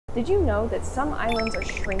Did you know that some islands are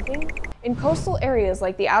shrinking? In coastal areas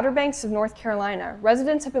like the Outer Banks of North Carolina,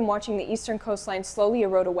 residents have been watching the eastern coastline slowly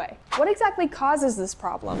erode away. What exactly causes this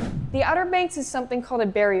problem? The Outer Banks is something called a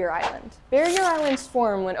barrier island. Barrier islands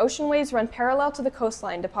form when ocean waves run parallel to the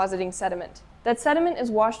coastline, depositing sediment. That sediment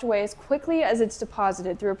is washed away as quickly as it's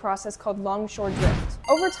deposited through a process called longshore drift.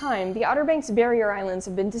 Over time, the Outer Banks barrier islands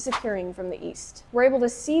have been disappearing from the east. We're able to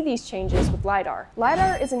see these changes with lidar.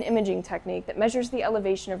 Lidar is an imaging technique that measures the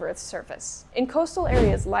elevation of Earth's surface. In coastal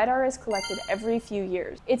areas, lidar is collected every few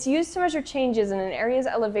years. It's used to measure changes in an area's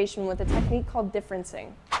elevation with a technique called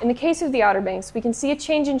differencing. In the case of the Outer Banks, we can see a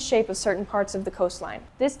change in shape of certain parts of the coastline.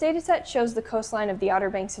 This dataset shows the coastline of the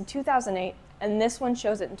Outer Banks in 2008, and this one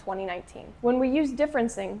shows it in 2019. When we use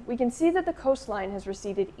differencing, we can see that the coastline has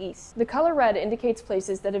receded east. The color red indicates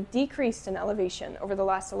places that have decreased in elevation over the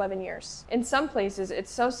last 11 years. In some places,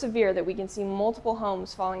 it's so severe that we can see multiple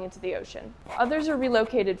homes falling into the ocean. Others are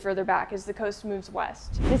relocated further back as the coast moves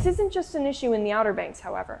west. This isn't just an issue in the Outer Banks,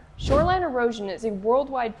 however. Shoreline erosion is a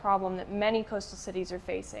worldwide problem that many coastal cities are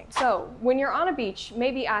facing. So, when you're on a beach,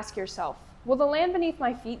 maybe ask yourself, will the land beneath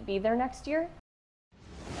my feet be there next year?